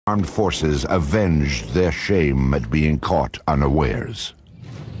armed forces avenged their shame at being caught unawares.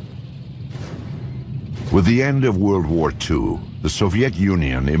 With the end of World War II, the Soviet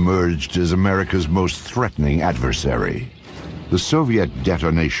Union emerged as America's most threatening adversary. The Soviet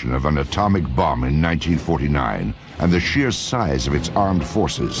detonation of an atomic bomb in 1949 and the sheer size of its armed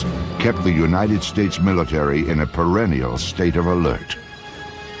forces kept the United States military in a perennial state of alert.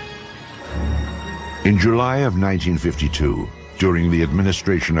 In July of 1952, during the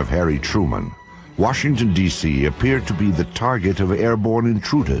administration of Harry Truman, Washington, D.C. appeared to be the target of airborne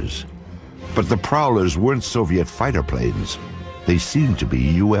intruders. But the prowlers weren't Soviet fighter planes. They seemed to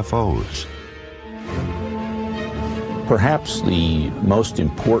be UFOs. Perhaps the most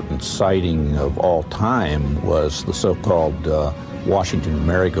important sighting of all time was the so-called Washington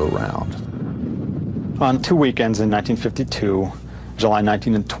merry-go-round. On 2 weekends in 1952, July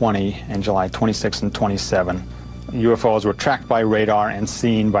 19 and 20, and July 26 and 27, UFOs were tracked by radar and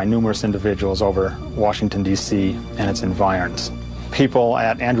seen by numerous individuals over Washington, D.C. and its environs. People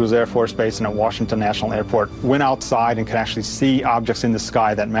at Andrews Air Force Base and at Washington National Airport went outside and could actually see objects in the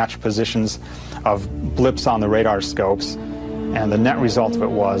sky that matched positions of blips on the radar scopes. And the net result of it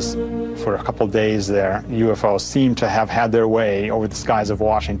was, for a couple days there, UFOs seemed to have had their way over the skies of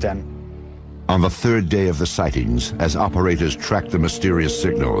Washington. On the third day of the sightings, as operators tracked the mysterious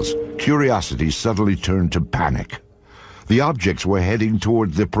signals, curiosity suddenly turned to panic. The objects were heading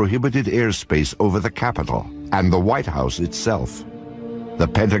toward the prohibited airspace over the Capitol and the White House itself. The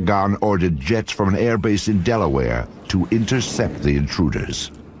Pentagon ordered jets from an airbase in Delaware to intercept the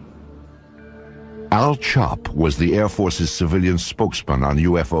intruders. Al Chop was the Air Force's civilian spokesman on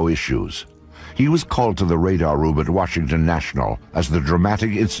UFO issues. He was called to the radar room at Washington National as the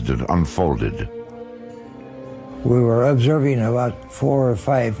dramatic incident unfolded. We were observing about 4 or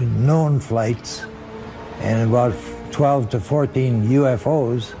 5 known flights and about 12 to 14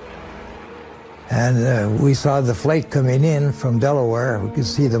 UFOs. And we saw the flight coming in from Delaware. We could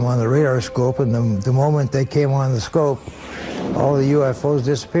see them on the radar scope, and the moment they came on the scope, all the UFOs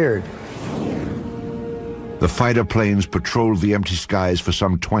disappeared. The fighter planes patrolled the empty skies for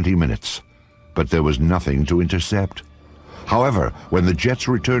some 20 minutes, but there was nothing to intercept. However, when the jets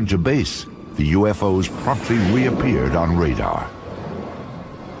returned to base, the UFOs promptly reappeared on radar.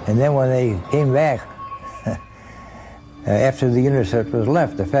 And then when they came back, after the intercept was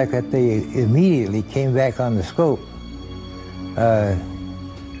left, the fact that they immediately came back on the scope, I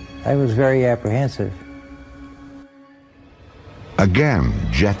was very apprehensive. Again,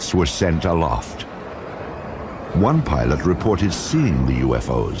 jets were sent aloft. One pilot reported seeing the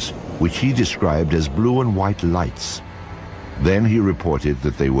UFOs, which he described as blue and white lights. Then he reported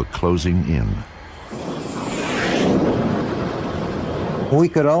that they were closing in. We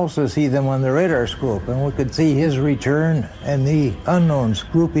could also see them on the radar scope, and we could see his return and the unknowns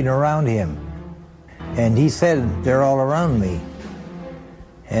grouping around him. And he said, "They're all around me."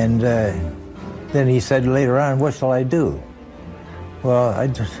 And then he said later on, "What shall I do?" Well,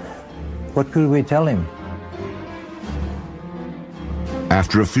 what could we tell him?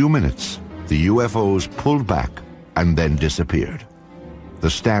 After a few minutes, the UFOs pulled back and then disappeared. The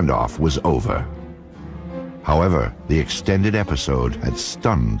standoff was over. However, the extended episode had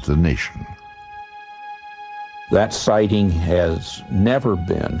stunned the nation. That sighting has never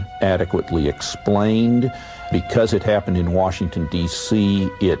been adequately explained. Because it happened in Washington, D.C.,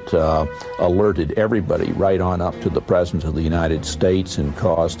 it alerted everybody right on up to the President of the United States and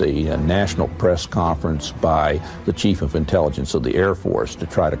caused a national press conference by the Chief of Intelligence of the Air Force to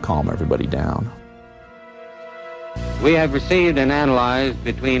try to calm everybody down. We have received and analyzed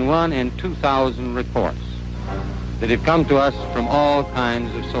between 1,000 and 2,000 reports that have come to us from all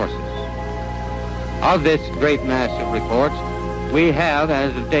kinds of sources. Of this great mass of reports, we have,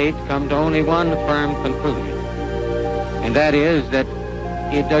 as of date, come to only one firm conclusion, and that is that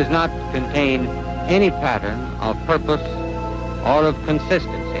it does not contain any pattern of purpose or of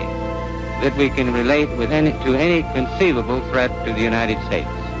consistency that we can relate with to any conceivable threat to the United States.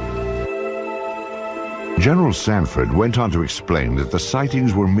 General Sanford went on to explain that the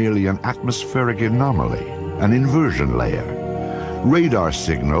sightings were merely an atmospheric anomaly, an inversion layer. Radar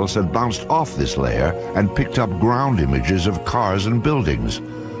signals had bounced off this layer and picked up ground images of cars and buildings.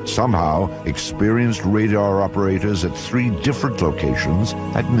 Somehow, experienced radar operators at 3 different locations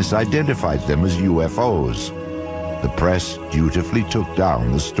had misidentified them as UFOs. The press dutifully took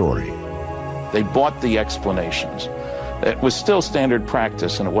down the story. They bought the explanations. It was still standard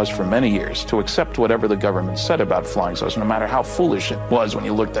practice, and it was for many years, to accept whatever the government said about flying saucers, no matter how foolish it was when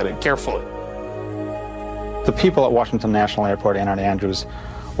you looked at it carefully. The people at Washington National Airport and at Andrews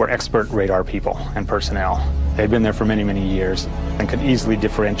were expert radar people and personnel. They had been there for many, many years and could easily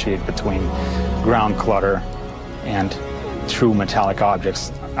differentiate between ground clutter and true metallic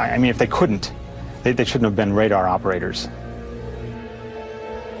objects. I mean, if they couldn't, they shouldn't have been radar operators.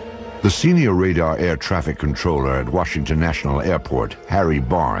 The senior radar air traffic controller at Washington National Airport, Harry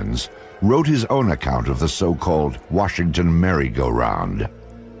Barnes, wrote his own account of the so-called Washington merry-go-round.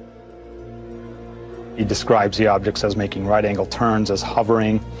 He describes the objects as making right-angle turns, as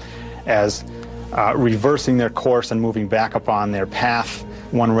hovering, as reversing their course and moving back upon their path.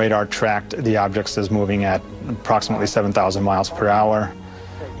 One radar tracked the objects as moving at approximately 7,000 miles per hour.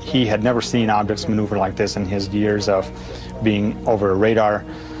 He had never seen objects maneuver like this in his years of being over a radar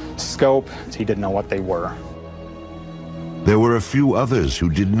scope. He didn't know what they were. There were a few others who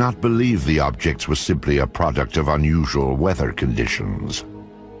did not believe the objects were simply a product of unusual weather conditions.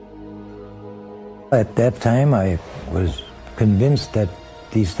 At that time, I was convinced that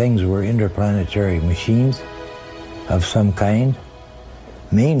these things were interplanetary machines of some kind,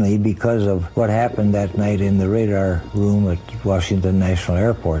 mainly because of what happened that night in the radar room at Washington National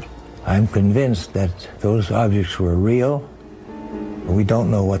Airport. I'm convinced that those objects were real. We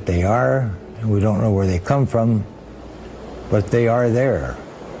don't know what they are, and we don't know where they come from, but they are there.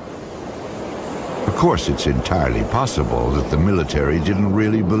 Of course, it's entirely possible that the military didn't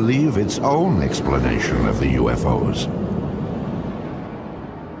really believe its own explanation of the UFOs.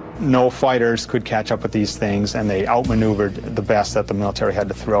 No fighters could catch up with these things, and they outmaneuvered the best that the military had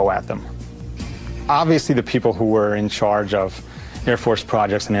to throw at them. Obviously, the people who were in charge of Air Force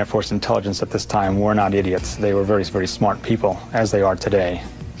projects and Air Force intelligence at this time were not idiots. They were very, very smart people, as they are today.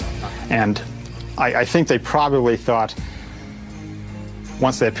 And I think they probably thought,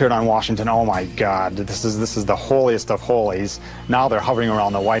 once they appeared on Washington, oh my God, this is the holiest of holies. Now they're hovering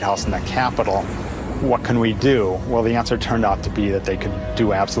around the White House and the Capitol. What can we do? Well, the answer turned out to be that they could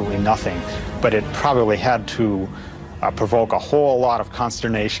do absolutely nothing. But it probably had to provoke a whole lot of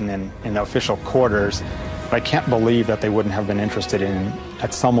consternation in the official quarters. But I can't believe that they wouldn't have been interested in,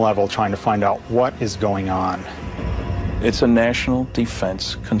 at some level, trying to find out what is going on. It's a national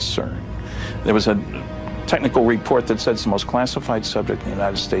defense concern. There was a technical report that said it's the most classified subject in the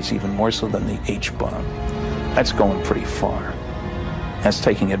United States, even more so than the H-bomb. That's going pretty far. That's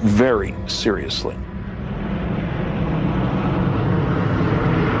taking it very seriously.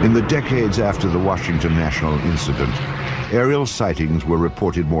 In the decades after the Washington National incident, aerial sightings were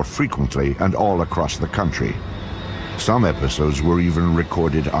reported more frequently and all across the country. Some episodes were even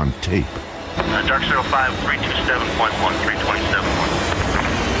recorded on tape. Dark 05, 327.1,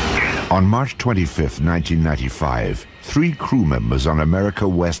 327.1. On March 25, 1995, 3 crew members on America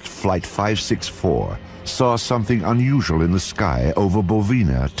West Flight 564 saw something unusual in the sky over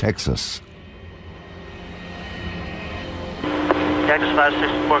Bovina, Texas. Cactus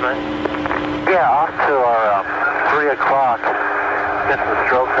 564, go ahead. Yeah, off to our 3 o'clock. Get some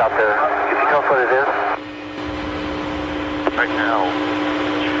strokes out there. Can you tell us what it is? Right now,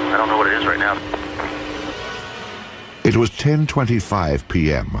 I don't know what it is right now. It was 10:25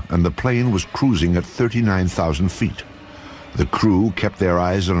 p.m. and the plane was cruising at 39,000 feet. The crew kept their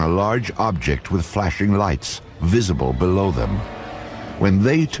eyes on a large object with flashing lights, visible below them. When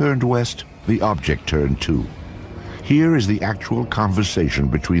they turned west, the object turned too. Here is the actual conversation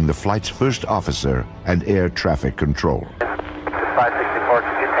between the flight's first officer and air traffic control. 564,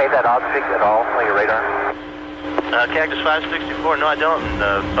 did you say that object at all on your radar? Cactus 564, no I don't.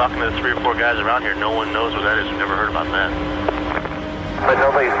 Talking to the 3 or 4 guys around here, no one knows what that is. We've never heard about that. But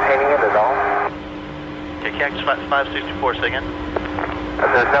nobody's painting it at all? Okay, Cactus 564, say again?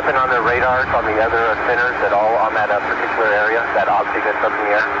 There's nothing on the radars on the other centers at all on that particular area, that object that's up in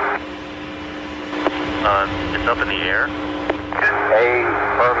the air? It's up in the air?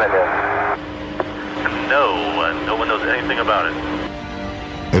 Affirmative. No, no one knows anything about it.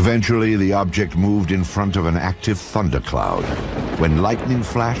 Eventually, the object moved in front of an active thundercloud. When lightning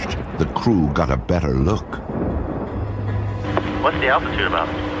flashed, the crew got a better look. What's the altitude about?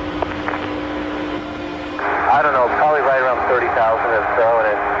 I don't know, probably right around 30,000 or so, and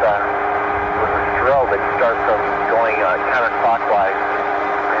it's with a drill that starts from going counterclockwise,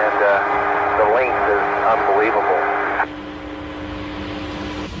 and the length is unbelievable.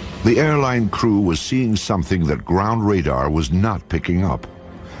 The airline crew was seeing something that ground radar was not picking up.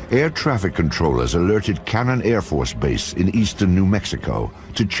 Air traffic controllers alerted Cannon Air Force Base in eastern New Mexico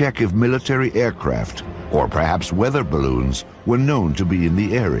to check if military aircraft, or perhaps weather balloons, were known to be in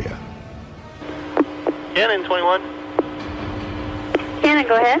the area. Cannon 21. Cannon,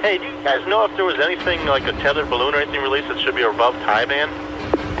 go ahead. Hey, do you guys know if there was anything like a tethered balloon or anything released that should be above tie band?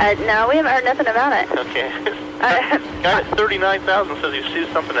 No, we haven't heard nothing about it. Okay. Guy at 39,000 says he sees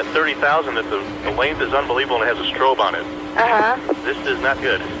something at 30,000 that the length is unbelievable and it has a strobe on it. This is not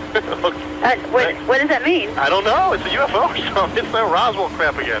good. What does that mean? I don't know. It's a UFO or something. It's that Roswell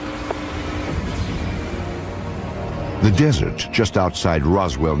crap again. The desert just outside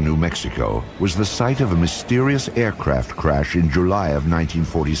Roswell, New Mexico, was the site of a mysterious aircraft crash in July of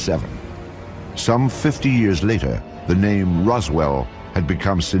 1947. Some 50 years later, the name Roswell had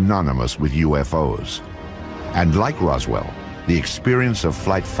become synonymous with UFOs. And like Roswell, the experience of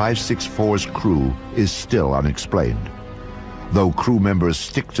Flight 564's crew is still unexplained. Though crew members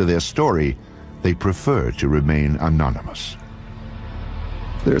stick to their story, they prefer to remain anonymous.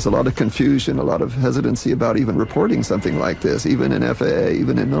 There's a lot of confusion, a lot of hesitancy about even reporting something like this, even in FAA,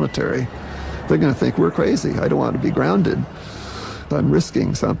 even in military. They're going to think we're crazy. I don't want to be grounded. I'm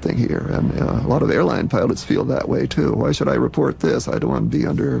risking something here, and a lot of airline pilots feel that way too. Why should I report this? I don't want to be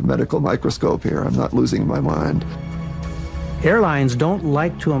under medical microscope here. I'm not losing my mind. Airlines don't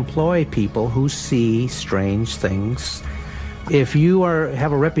like to employ people who see strange things. If you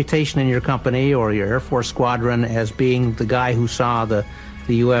have a reputation in your company or your Air Force squadron as being the guy who saw the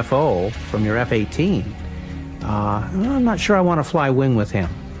UFO from your F-18, I'm not sure I want to fly wing with him,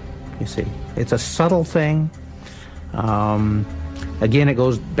 you see. It's a subtle thing. Again, it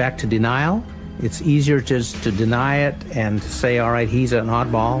goes back to denial. It's easier just to deny it and to say, all right, he's an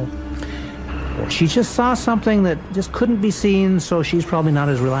oddball. Or she just saw something that just couldn't be seen, so she's probably not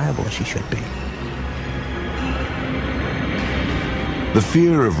as reliable as she should be. The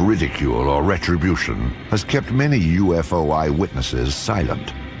fear of ridicule or retribution has kept many UFO eyewitnesses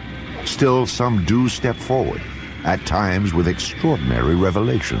silent. Still, some do step forward, at times with extraordinary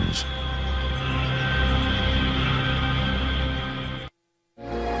revelations.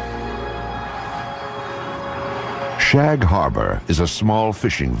 Shag Harbor is a small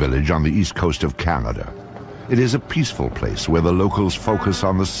fishing village on the east coast of Canada. It is a peaceful place where the locals focus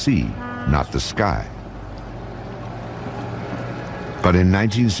on the sea, not the sky. But in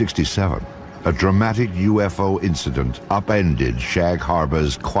 1967, a dramatic UFO incident upended Shag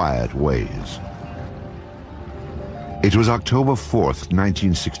Harbor's quiet ways. It was October 4th,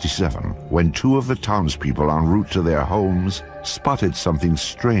 1967, when two of the townspeople en route to their homes spotted something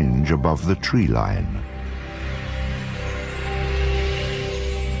strange above the tree line.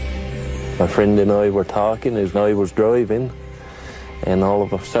 My friend and I were talking as I was driving, and all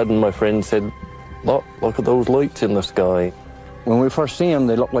of a sudden my friend said, look at those lights in the sky. When we first seen them,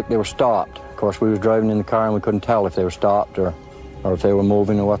 they looked like they were stopped. Of course, we was driving in the car and we couldn't tell if they were stopped or if they were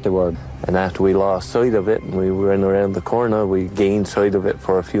moving or what they were. And after we lost sight of it and we went around the corner, we gained sight of it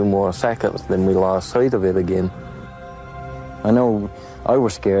for a few more seconds, then we lost sight of it again. I know I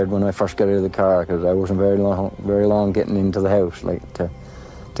was scared when I first got out of the car because I wasn't very long getting into the house, like to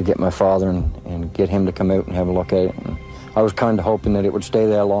get my father and get him to come out and have a look at it. And I was kind of hoping that it would stay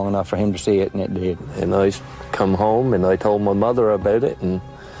there long enough for him to see it, and it did. And I come home and I told my mother about it, and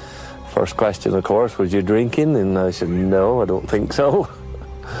first question, of course, was you drinking? And I said, no, I don't think so.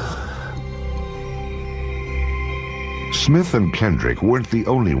 Smith and Kendrick weren't the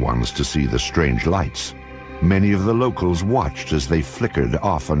only ones to see the strange lights. Many of the locals watched as they flickered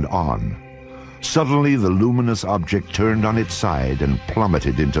off and on. Suddenly, the luminous object turned on its side and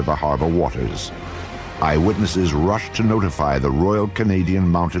plummeted into the harbor waters. Eyewitnesses rushed to notify the Royal Canadian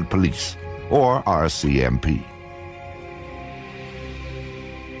Mounted Police, or RCMP.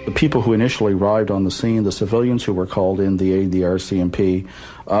 The people who initially arrived on the scene, the civilians who were called in to aid the RCMP,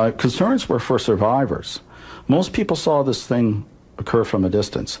 concerns were for survivors. Most people saw this thing occur from a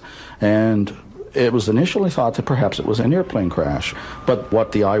distance, and it was initially thought that perhaps it was an airplane crash. But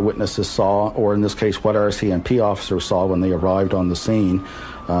what the eyewitnesses saw, or in this case what RCMP officers saw when they arrived on the scene,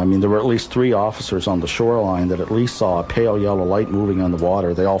 I mean, there were at least 3 officers on the shoreline that at least saw a pale yellow light moving on the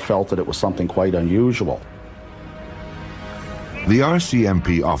water. They all felt that it was something quite unusual. The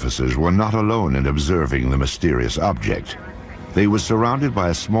RCMP officers were not alone in observing the mysterious object. They were surrounded by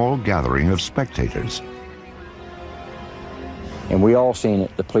a small gathering of spectators. And we all seen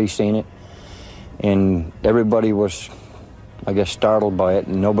it, the police seen it, and everybody was, I guess, startled by it,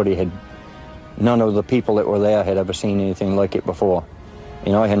 and none of the people that were there had ever seen anything like it before.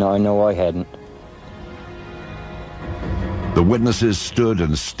 You know, I know I hadn't. The witnesses stood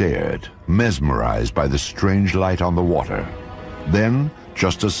and stared, mesmerized by the strange light on the water. Then,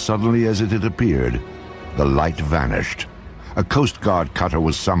 just as suddenly as it had appeared, the light vanished. A Coast Guard cutter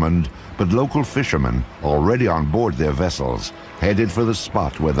was summoned, but local fishermen, already on board their vessels, headed for the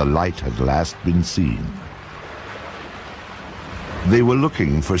spot where the light had last been seen. They were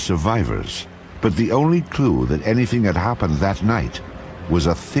looking for survivors, but the only clue that anything had happened that night was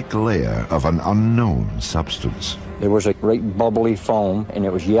a thick layer of an unknown substance. There was a great bubbly foam, and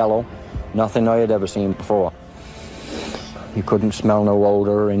it was yellow. Nothing I had ever seen before. You couldn't smell no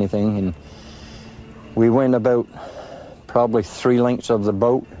odor or anything. And we went about probably 3 lengths of the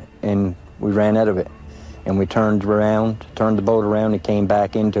boat, and we ran out of it. And we turned the boat around and came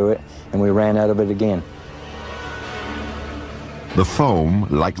back into it, and we ran out of it again. The foam,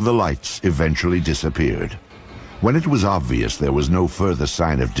 like the lights, eventually disappeared. When it was obvious there was no further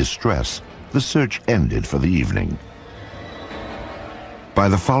sign of distress, the search ended for the evening. By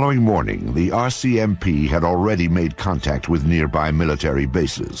the following morning, the RCMP had already made contact with nearby military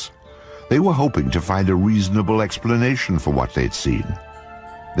bases. They were hoping to find a reasonable explanation for what they'd seen.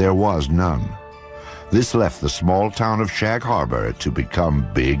 There was none. This left the small town of Shag Harbor to become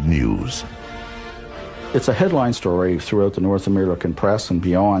big news. It's a headline story throughout the North American press and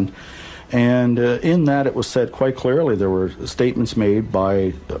beyond. And in that, it was said quite clearly, there were statements made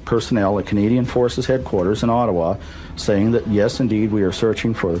by personnel at Canadian Forces headquarters in Ottawa saying that, yes, indeed, we are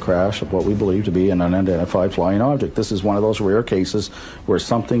searching for the crash of what we believe to be an unidentified flying object. This is one of those rare cases where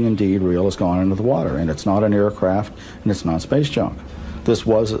something indeed real has gone into the water, and it's not an aircraft, and it's not space junk. This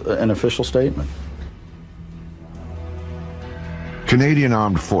was an official statement. Canadian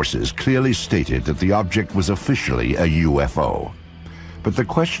Armed Forces clearly stated that the object was officially a UFO. But the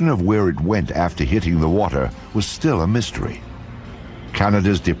question of where it went after hitting the water was still a mystery.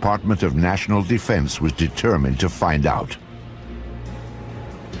 Canada's Department of National Defence was determined to find out.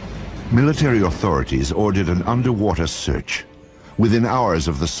 Military authorities ordered an underwater search. Within hours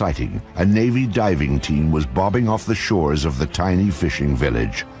of the sighting, a Navy diving team was bobbing off the shores of the tiny fishing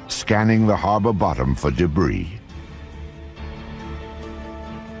village, scanning the harbor bottom for debris.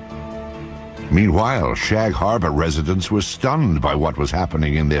 Meanwhile, Shag Harbor residents were stunned by what was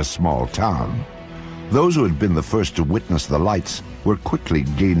happening in their small town. Those who had been the first to witness the lights were quickly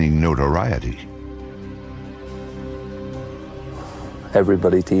gaining notoriety.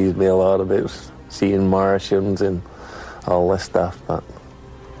 Everybody teased me a lot about seeing Martians and all this stuff, but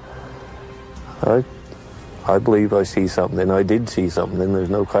I believe I see something. I did see something, there's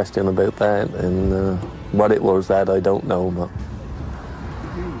no question about that. And what it was, that I don't know, but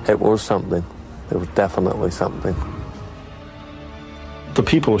it was something. It was definitely something. The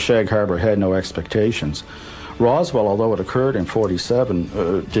people of Shag Harbor had no expectations. Roswell, although it occurred in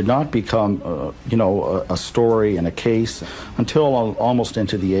 '47, did not become, a story and a case until almost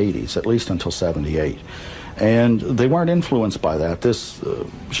into the '80s, at least until '78. And they weren't influenced by that.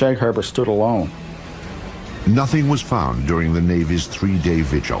 Shag Harbor stood alone. Nothing was found during the Navy's 3-day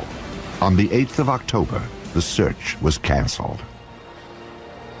vigil. On the 8th of October, the search was canceled.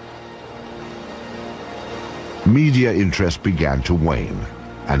 Media interest began to wane,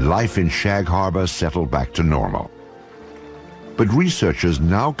 and life in Shag Harbor settled back to normal. But researchers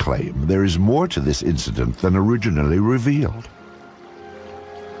now claim there is more to this incident than originally revealed.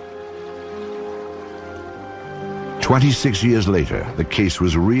 26 years later, the case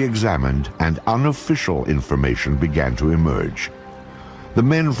was re-examined and unofficial information began to emerge. The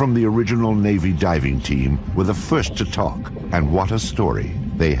men from the original Navy diving team were the first to talk, and what a story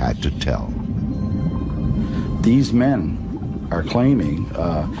they had to tell. These men are claiming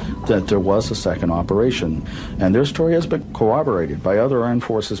that there was a second operation, and their story has been corroborated by other Armed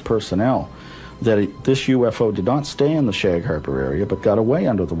Forces personnel, that this UFO did not stay in the Shag Harbor area, but got away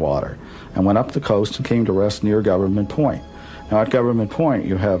under the water and went up the coast and came to rest near Government Point. Now, at Government Point,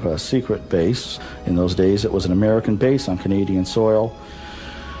 you have a secret base. In those days, it was an American base on Canadian soil.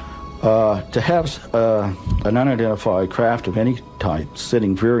 To have an unidentified craft of any type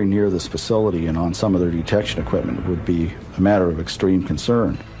sitting very near this facility and on some of their detection equipment would be a matter of extreme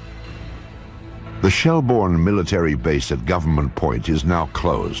concern. The Shelbourne military base at Government Point is now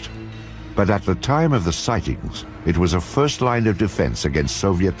closed. But at the time of the sightings, it was a first line of defense against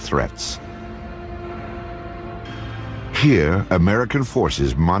Soviet threats. Here, American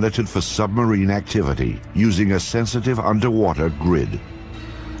forces monitored for submarine activity using a sensitive underwater grid.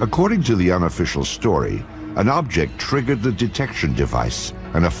 According to the unofficial story, an object triggered the detection device,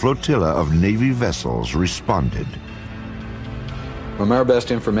 and a flotilla of Navy vessels responded. From our best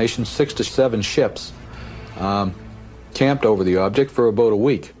information, 6 to 7 ships camped over the object for about a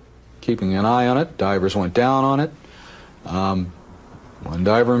week, keeping an eye on it. Divers went down on it. One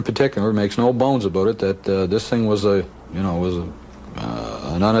diver in particular makes no bones about it that this thing was an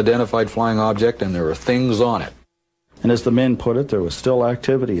unidentified flying object, and there were things on it. And as the men put it, there was still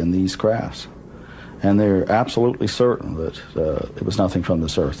activity in these crafts. And they're absolutely certain that it was nothing from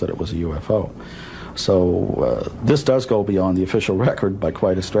this earth, that it was a UFO. So this does go beyond the official record by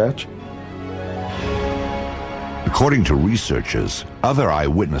quite a stretch. According to researchers, other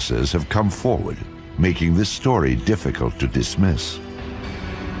eyewitnesses have come forward, making this story difficult to dismiss.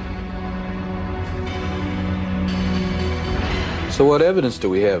 So what evidence do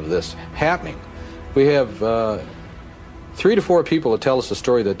we have of this happening? We have 3 to 4 people that tell us the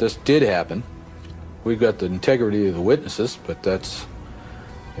story that this did happen. We've got the integrity of the witnesses, but that's,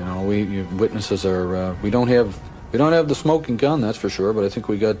 you know, witnesses are, we don't have the smoking gun, that's for sure, but I think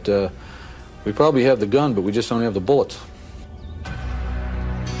we probably have the gun, but we just don't have the bullets.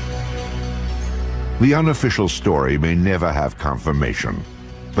 The unofficial story may never have confirmation,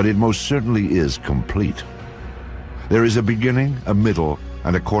 but it most certainly is complete. There is a beginning, a middle,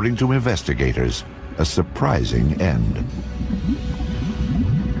 and according to investigators, a surprising end.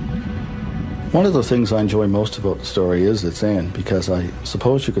 One of the things I enjoy most about the story is its end, because I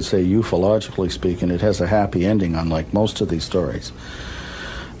suppose you could say, ufologically speaking, it has a happy ending, unlike most of these stories.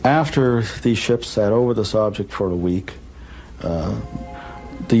 After these ships sat over this object for a week,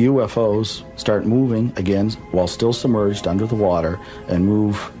 the UFOs start moving again while still submerged under the water and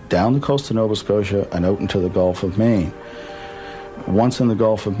move down the coast of Nova Scotia and out into the Gulf of Maine. Once in the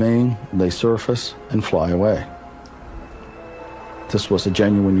Gulf of Maine, they surface and fly away. This was a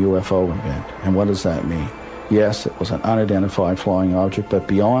genuine UFO event. And what does that mean? Yes, it was an unidentified flying object, but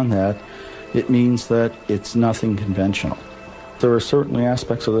beyond that, it means that it's nothing conventional. There are certainly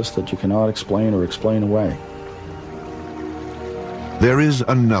aspects of this that you cannot explain or explain away. There is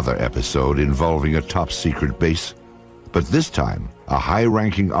another episode involving a top-secret base, but this time, a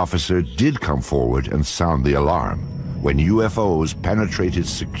high-ranking officer did come forward and sound the alarm when UFOs penetrated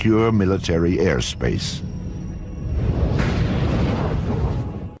secure military airspace.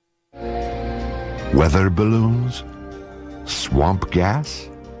 Weather balloons? Swamp gas?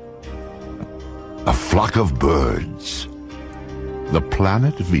 A flock of birds? The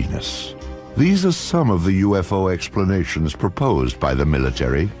planet Venus? These are some of the UFO explanations proposed by the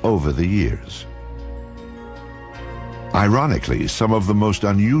military over the years. Ironically, some of the most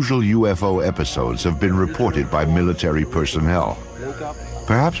unusual UFO episodes have been reported by military personnel,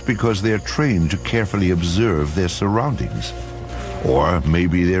 perhaps because they are trained to carefully observe their surroundings. Or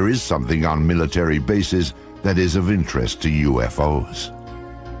maybe there is something on military bases that is of interest to UFOs.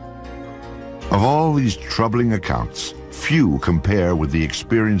 Of all these troubling accounts, few compare with the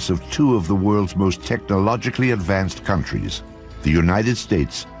experience of 2 of the world's most technologically advanced countries, the United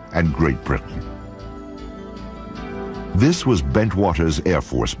States and Great Britain. This was Bentwaters Air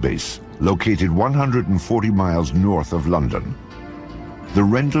Force Base, located 140 miles north of London. The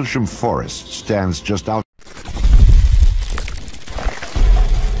Rendlesham Forest stands just outside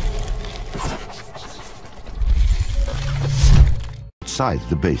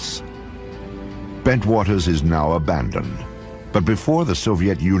the base. Bentwaters is now abandoned, but before the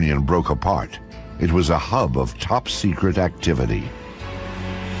Soviet Union broke apart, it was a hub of top-secret activity.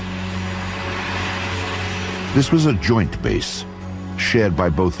 This was a joint base, shared by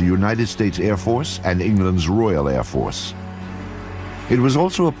both the United States Air Force and England's Royal Air Force. It was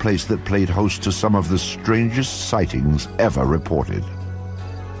also a place that played host to some of the strangest sightings ever reported.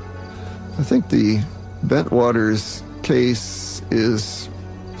 I think the Bentwaters case is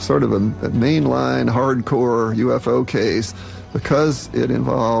sort of a mainline, hardcore UFO case because it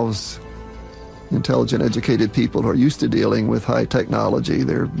involves intelligent, educated people who are used to dealing with high technology.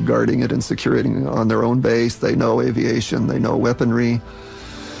 They're guarding it and securing it on their own base. They know aviation, they know weaponry.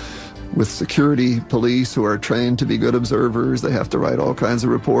 With security police who are trained to be good observers, they have to write all kinds of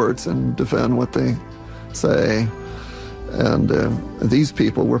reports and defend what they say. And these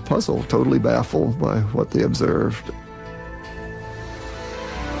people were puzzled, totally baffled by what they observed.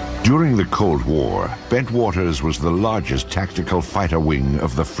 During the Cold War, Bentwaters was the largest tactical fighter wing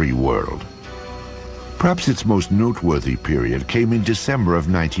of the free world. Perhaps its most noteworthy period came in December of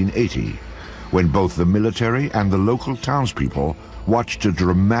 1980, when both the military and the local townspeople watched a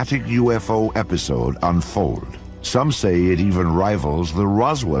dramatic UFO episode unfold. Some say it even rivals the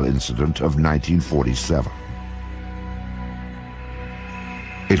Roswell incident of 1947.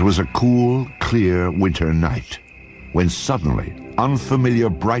 It was a cool, clear winter night, when suddenly unfamiliar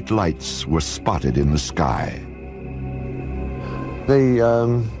bright lights were spotted in the sky. They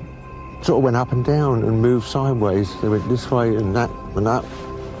sort of went up and down and moved sideways. They went this way and that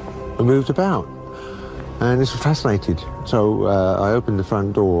and moved about. And this was fascinated. So I opened the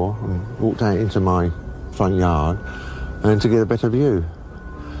front door and walked out into my front yard and to get a better view.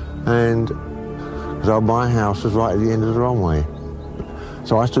 And so my house was right at the end of the runway.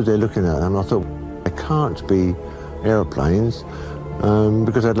 So I stood there looking at them and I thought, it can't be aeroplanes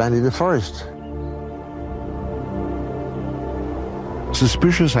because I'd landed in the forest.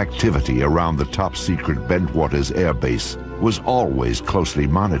 Suspicious activity around the top-secret Bentwaters Air Base was always closely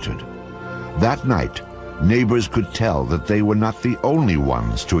monitored. That night, neighbors could tell that they were not the only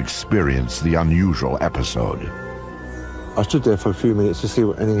ones to experience the unusual episode. I stood there for a few minutes to see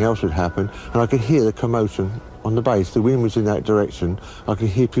what anything else would happen, and I could hear the commotion on the base. The wind was in that direction. I could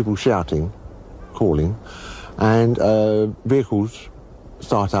hear people shouting, calling, and vehicles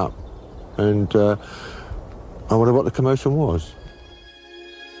start up, and I wondered what the commotion was.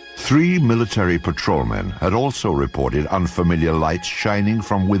 3 military patrolmen had also reported unfamiliar lights shining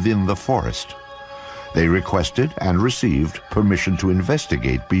from within the forest. They requested and received permission to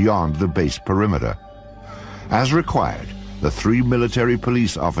investigate beyond the base perimeter. As required, the 3 military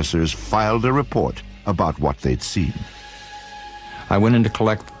police officers filed a report about what they'd seen. I went in to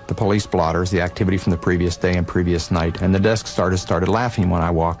collect the police blotters, the activity from the previous day and previous night, and the desk started laughing when I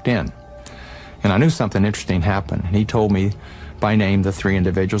walked in. And I knew something interesting happened, and he told me by name the 3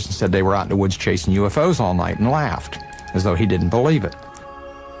 individuals and said they were out in the woods chasing UFOs all night, and laughed, as though he didn't believe it.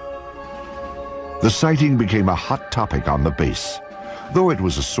 The sighting became a hot topic on the base. Though it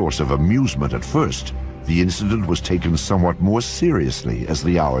was a source of amusement at first, the incident was taken somewhat more seriously as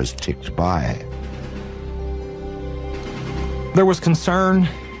the hours ticked by. There was concern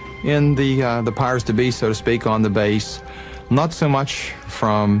in the powers to be, so to speak, on the base, not so much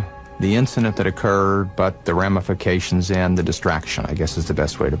from the incident that occurred, but the ramifications and the distraction, I guess is the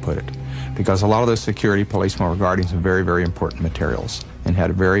best way to put it. Because a lot of those security policemen were guarding some very, very important materials and had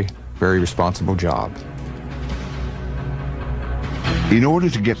a very, very responsible job. In order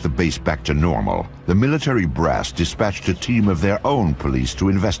to get the base back to normal, the military brass dispatched a team of their own police to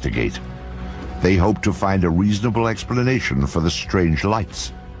investigate. They hoped to find a reasonable explanation for the strange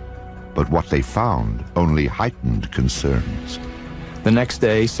lights. But what they found only heightened concerns. The next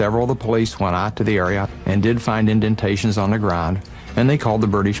day, several of the police went out to the area and did find indentations on the ground, and they called the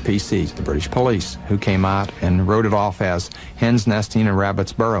British PCs, the British police, who came out and wrote it off as hens nesting and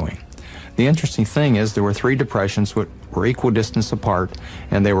rabbits burrowing. The interesting thing is there were 3 depressions which were equal distance apart,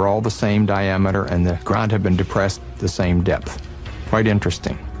 and they were all the same diameter, and the ground had been depressed the same depth. Quite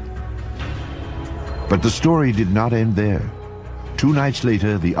interesting. But the story did not end there. 2 nights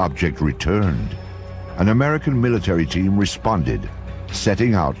later, the object returned. An American military team responded,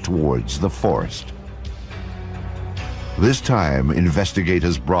 setting out towards the forest. This time,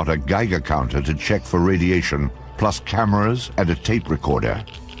 investigators brought a Geiger counter to check for radiation, plus cameras and a tape recorder.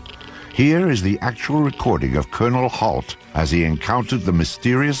 Here is the actual recording of Colonel Halt as he encountered the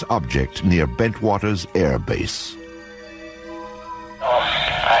mysterious object near Bentwaters Air Base. Oh,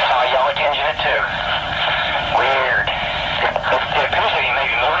 I saw a yellow tinge in it too. Weird. It appears to be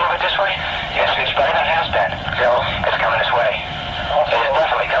maybe moving a little bit this way. Yes, it's better than it has been. So, it's coming this way. It is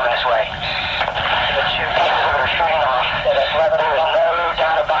definitely coming this way. The pieces of it are shooting off. There is no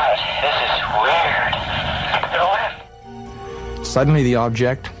doubt about it. This is weird. Go in. Suddenly the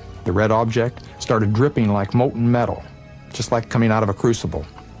object, the red object, started dripping like molten metal, just like coming out of a crucible.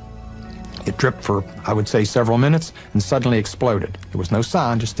 It dripped for, I would say, several minutes and suddenly exploded. There was no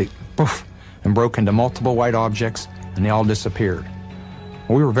sound, just a poof, and broke into multiple white objects, and they all disappeared.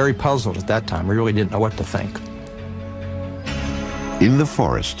 We were very puzzled at that time. We really didn't know what to think. In the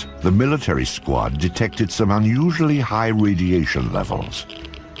forest, the military squad detected some unusually high radiation levels.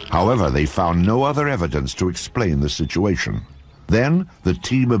 However, they found no other evidence to explain the situation. Then, the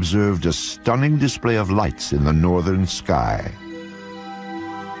team observed a stunning display of lights in the northern sky.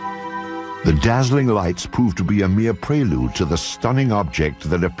 The dazzling lights proved to be a mere prelude to the stunning object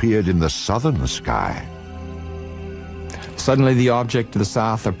that appeared in the southern sky. Suddenly, the object to the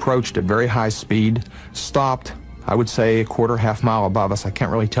south approached at very high speed, stopped, I would say a quarter, half mile above us, I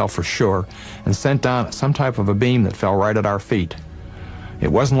can't really tell for sure, and sent down some type of a beam that fell right at our feet.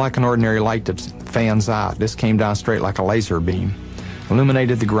 It wasn't like an ordinary light that fans out. This came down straight like a laser beam.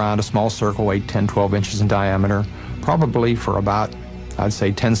 Illuminated the ground, a small circle, 8, 10, 12 inches in diameter, probably for about, I'd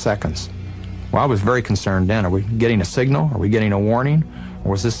say, 10 seconds. Well, I was very concerned then. Are we getting a signal? Are we getting a warning?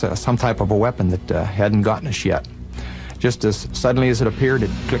 Or was this some type of a weapon that hadn't gotten us yet? Just as suddenly as it appeared,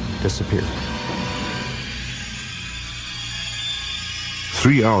 it clicked, disappeared.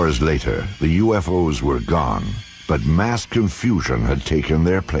 3 hours later, the UFOs were gone, but mass confusion had taken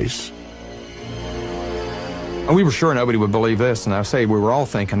their place. We were sure nobody would believe this, and I say we were all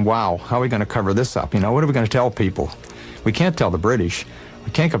thinking, wow, how are we going to cover this up? You know, what are we going to tell people? We can't tell the British.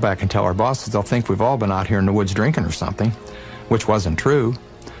 We can't go back and tell our bosses. They'll think we've all been out here in the woods drinking or something, which wasn't true,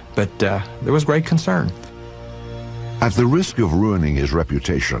 but there was great concern. At the risk of ruining his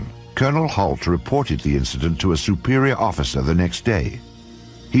reputation, Colonel Halt reported the incident to a superior officer the next day.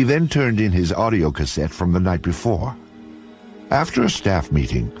 He then turned in his audio cassette from the night before. After a staff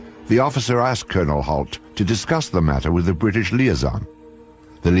meeting, the officer asked Colonel Halt to discuss the matter with the British liaison.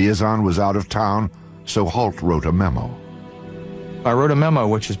 The liaison was out of town, so Halt wrote a memo. I wrote a memo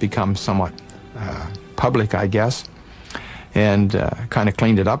which has become somewhat public, I guess, and kind of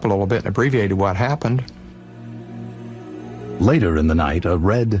cleaned it up a little bit and abbreviated what happened. Later in the night, a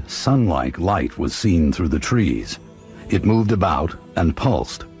red, sun-like light was seen through the trees. It moved about and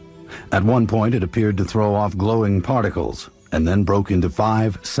pulsed. At one point, it appeared to throw off glowing particles, and then broke into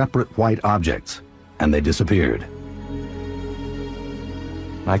 5 separate white objects, and they disappeared.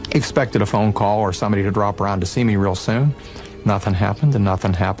 I expected a phone call or somebody to drop around to see me real soon. Nothing happened, and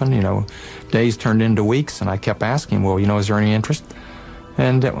nothing happened. You know, days turned into weeks, and I kept asking, well, you know, is there any interest?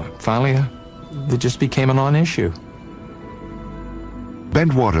 And finally, it just became a non-issue.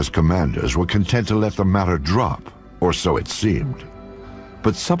 Bentwater's commanders were content to let the matter drop, or so it seemed.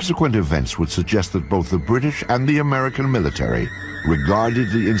 But subsequent events would suggest that both the British and the American military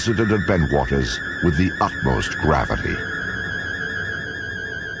regarded the incident at Bentwaters with the utmost gravity.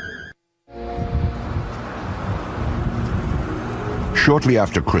 Shortly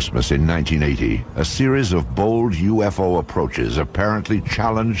after Christmas in 1980, a series of bold UFO approaches apparently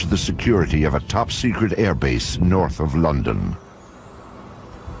challenged the security of a top-secret airbase north of London.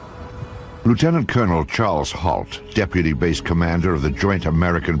 Lieutenant Colonel Charles Halt, deputy base commander of the joint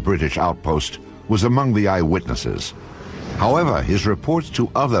American-British outpost, was among the eyewitnesses. However, his reports to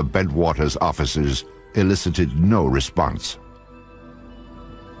other Bentwaters officers elicited no response.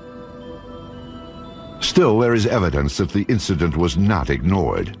 Still, there is evidence that the incident was not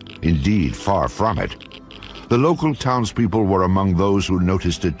ignored. Indeed, far from it. The local townspeople were among those who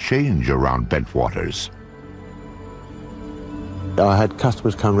noticed a change around Bentwaters. I had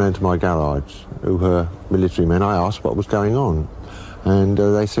customers come round to my garage who were military men. I asked what was going on, and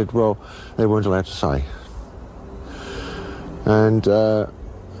they said, well, they weren't allowed to say. And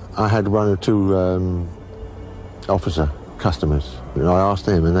I had 1 or 2 officer customers, and I asked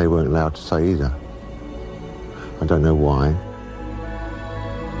them, and they weren't allowed to say either. I don't know why.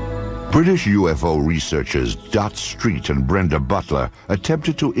 British UFO researchers Dot Street and Brenda Butler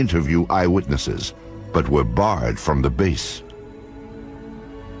attempted to interview eyewitnesses, but were barred from the base.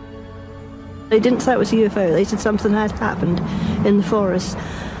 They didn't say it was a UFO, they said something had happened in the forest.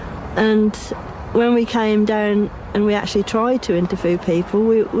 And when we came down and we actually tried to interview people,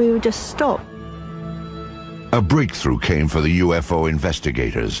 we were just stopped. A breakthrough came for the UFO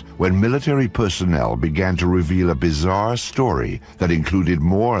investigators when military personnel began to reveal a bizarre story that included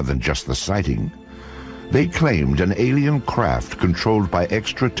more than just the sighting. They claimed an alien craft controlled by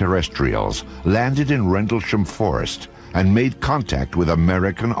extraterrestrials landed in Rendlesham Forest and made contact with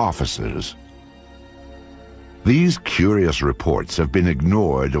American officers. These curious reports have been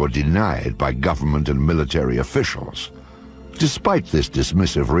ignored or denied by government and military officials. Despite this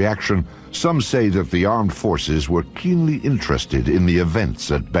dismissive reaction, some say that the armed forces were keenly interested in the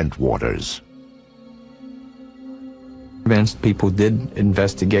events at Bentwaters. People did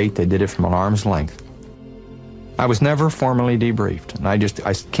investigate. They did it from an arm's length. I was never formally debriefed, and I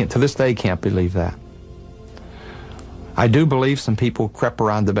can't, to this day, can't believe that. I do believe some people crept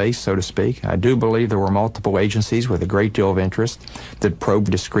around the base, so to speak. I do believe there were multiple agencies with a great deal of interest that probed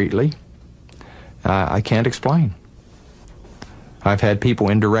discreetly. I can't explain. I've had people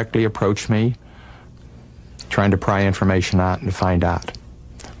indirectly approach me trying to pry information out and to find out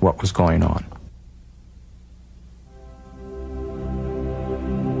what was going on.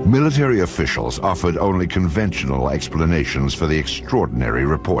 Military officials offered only conventional explanations for the extraordinary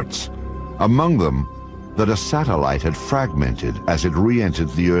reports. Among them, that a satellite had fragmented as it re-entered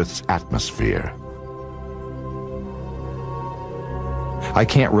the Earth's atmosphere. I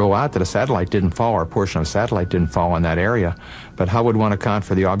can't rule out that a satellite didn't fall, or a portion of a satellite didn't fall in that area, but how would one account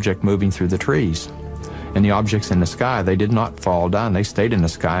for the object moving through the trees? And the objects in the sky, they did not fall down. They stayed in the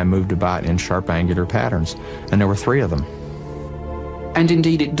sky and moved about in sharp angular patterns, and there were 3 of them. And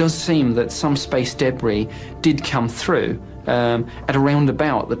indeed, it does seem that some space debris did come through at around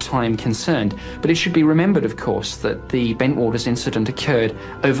about the time concerned. But it should be remembered, of course, that the Bentwaters incident occurred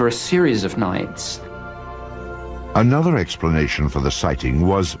over a series of nights. Another explanation for the sighting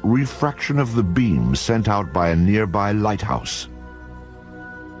was refraction of the beam sent out by a nearby lighthouse.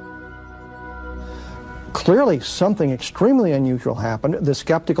 Clearly, something extremely unusual happened. The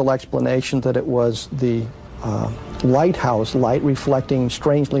skeptical explanation that it was the lighthouse light reflecting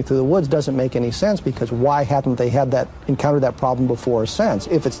strangely through the woods doesn't make any sense, because why hadn't they encountered that problem before since?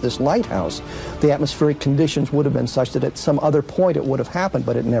 If it's this lighthouse, the atmospheric conditions would have been such that at some other point it would have happened,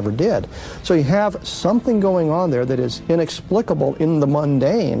 but it never did. So you have something going on there that is inexplicable in the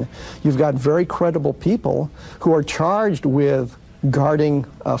mundane. You've got very credible people who are charged with guarding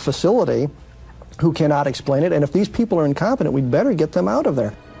a facility who cannot explain it, and if these people are incompetent, we'd better get them out of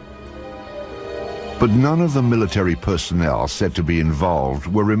there. But none of the military personnel said to be involved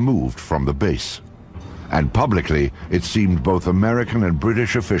were removed from the base. And publicly, it seemed both American and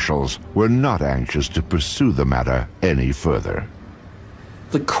British officials were not anxious to pursue the matter any further.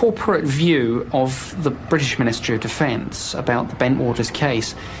 The corporate view of the British Ministry of Defence about the Bentwaters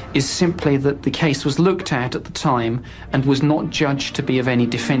case is simply that the case was looked at the time and was not judged to be of any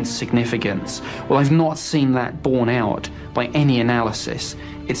defence significance. Well, I've not seen that borne out by any analysis.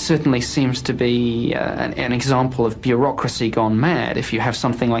 It certainly seems to be an example of bureaucracy gone mad if you have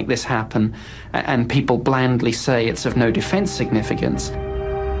something like this happen and people blandly say it's of no defence significance.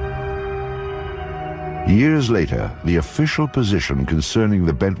 Years later, the official position concerning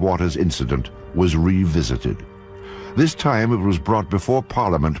the Bentwaters incident was revisited. This time it was brought before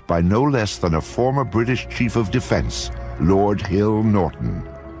Parliament by no less than a former British Chief of Defence, Lord Hill Norton.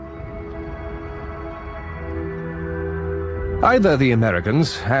 Either the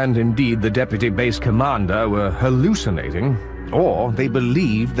Americans, and indeed the deputy base commander, were hallucinating, or they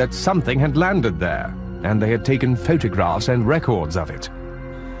believed that something had landed there, and they had taken photographs and records of it.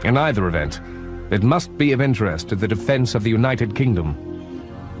 In either event, it must be of interest to the defense of the United Kingdom.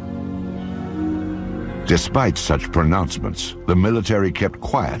 Despite such pronouncements, the military kept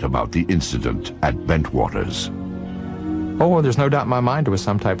quiet about the incident at Bentwaters. Oh, there's no doubt in my mind it was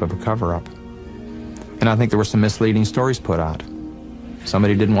some type of a cover-up. And I think there were some misleading stories put out.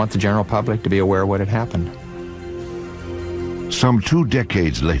 Somebody didn't want the general public to be aware of what had happened. Some 2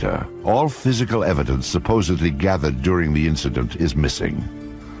 decades later, all physical evidence supposedly gathered during the incident is missing.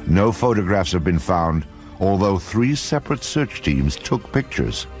 No photographs have been found, although 3 separate search teams took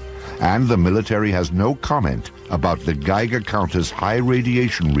pictures. And the military has no comment about the Geiger counter's high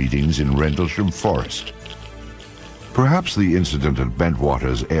radiation readings in Rendlesham Forest. Perhaps the incident at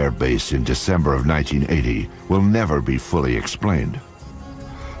Bentwaters Air Base in December of 1980 will never be fully explained.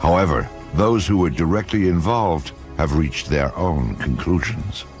 However, those who were directly involved have reached their own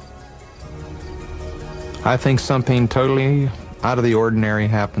conclusions. I think something totally out of the ordinary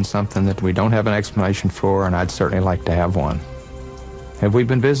happened, something that we don't have an explanation for, and I'd certainly like to have one. Have we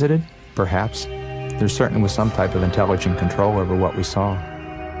been visited? Perhaps. There certainly was some type of intelligent control over what we saw.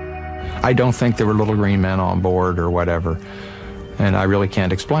 I don't think there were little green men on board or whatever, and I really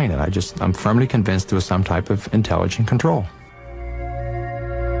can't explain it. I'm firmly convinced there was some type of intelligent control.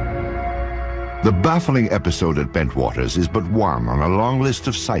 The baffling episode at Bentwaters is but one on a long list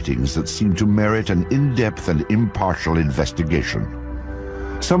of sightings that seem to merit an in-depth and impartial investigation.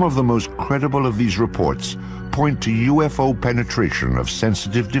 Some of the most credible of these reports point to UFO penetration of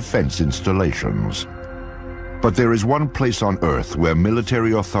sensitive defense installations. But there is one place on Earth where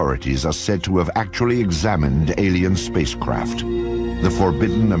military authorities are said to have actually examined alien spacecraft: the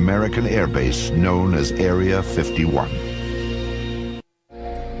forbidden American airbase known as Area 51.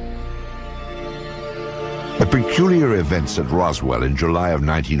 The peculiar events at Roswell in July of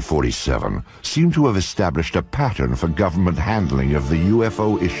 1947 seem to have established a pattern for government handling of the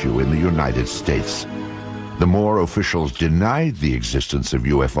UFO issue in the United States. The more officials denied the existence of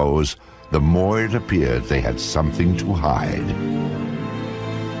UFOs, the more it appeared they had something to hide.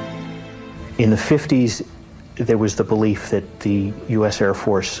 In the 50s, there was the belief that the U.S. Air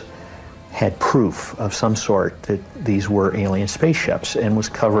Force had proof of some sort that these were alien spaceships and was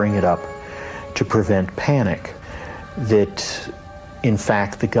covering it up to prevent panic. That, in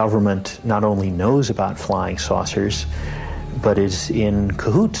fact, the government not only knows about flying saucers, but is in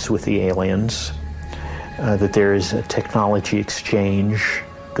cahoots with the aliens, that there is a technology exchange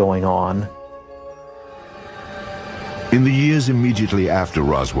going on. In the years immediately after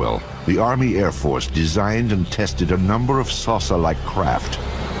Roswell, the Army Air Force designed and tested a number of saucer-like craft,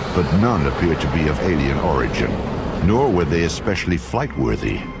 but none appeared to be of alien origin, nor were they especially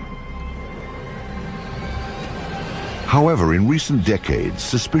flight-worthy. However, in recent decades,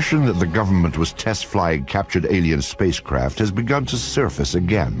 suspicion that the government was test-flying captured alien spacecraft has begun to surface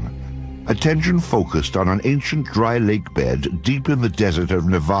again. Attention focused on an ancient dry lake bed deep in the desert of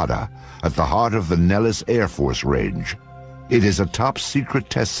Nevada, at the heart of the Nellis Air Force Range. It is a top-secret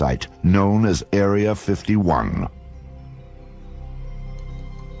test site known as Area 51.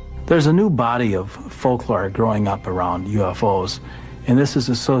 There's a new body of folklore growing up around UFOs, and this is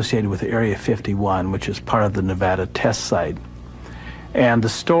associated with Area 51, which is part of the Nevada test site. And the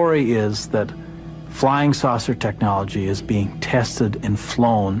story is that flying saucer technology is being tested and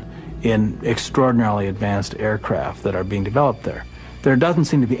flown in extraordinarily advanced aircraft that are being developed there. There doesn't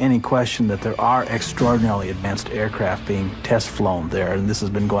seem to be any question that there are extraordinarily advanced aircraft being test flown there, and this has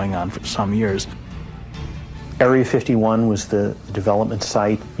been going on for some years. Area 51 was the development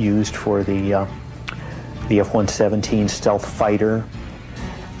site used for the F-117 stealth fighter.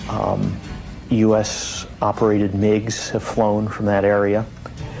 U.S.-operated MiGs have flown from that area.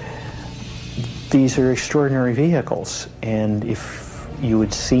 These are extraordinary vehicles, and if you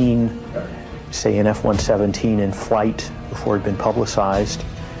had seen, say, an F-117 in flight before it had been publicized,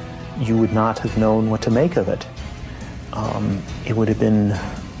 you would not have known what to make of it. It would have been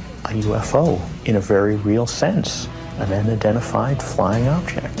a UFO in a very real sense, an unidentified flying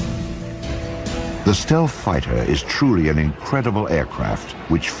object. The stealth fighter is truly an incredible aircraft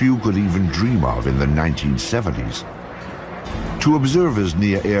which few could even dream of in the 1970s. To observers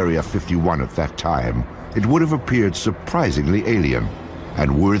near Area 51 at that time, it would have appeared surprisingly alien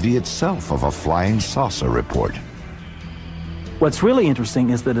and worthy itself of a flying saucer report. What's really interesting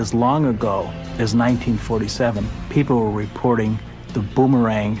is that as long ago as 1947, people were reporting the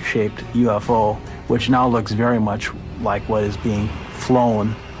boomerang-shaped UFO, which now looks very much like what is being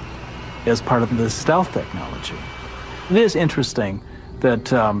flown as part of the stealth technology. It is interesting that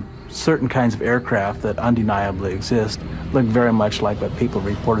certain kinds of aircraft that undeniably exist look very much like what people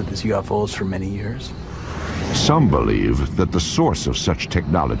reported as UFOs for many years. Some believe that the source of such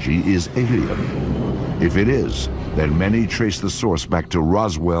technology is alien. If it is, then many trace the source back to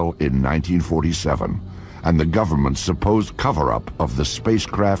Roswell in 1947 and the government's supposed cover-up of the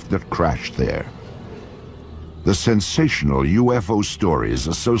spacecraft that crashed there. The sensational UFO stories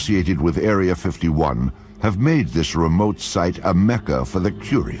associated with Area 51 have made this remote site a mecca for the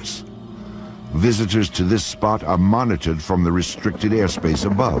curious. Visitors to this spot are monitored from the restricted airspace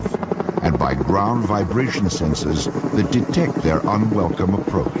above and by ground vibration sensors that detect their unwelcome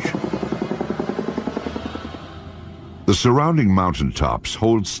approach. The surrounding mountaintops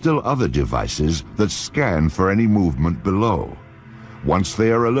hold still other devices that scan for any movement below. Once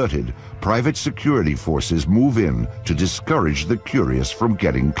they are alerted, private security forces move in to discourage the curious from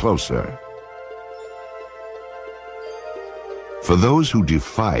getting closer. For those who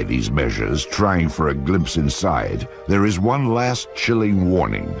defy these measures, trying for a glimpse inside, there is one last chilling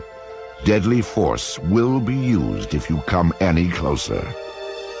warning. Deadly force will be used if you come any closer.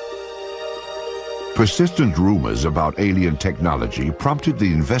 Persistent rumors about alien technology prompted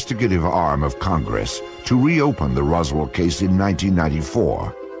the investigative arm of Congress to reopen the Roswell case in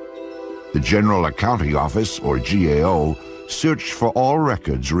 1994. The General Accounting Office, or GAO, searched for all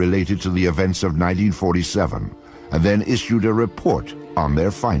records related to the events of 1947 and then issued a report on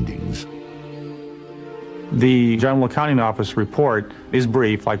their findings. The General Accounting Office report is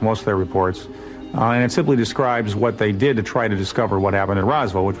brief, like most of their reports, and it simply describes what they did to try to discover what happened at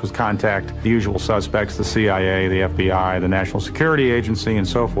Roswell, which was contact the usual suspects, the CIA, the FBI, the National Security Agency, and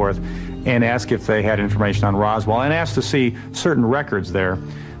so forth, and ask if they had information on Roswell, and ask to see certain records there.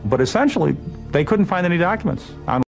 But essentially, they couldn't find any documents on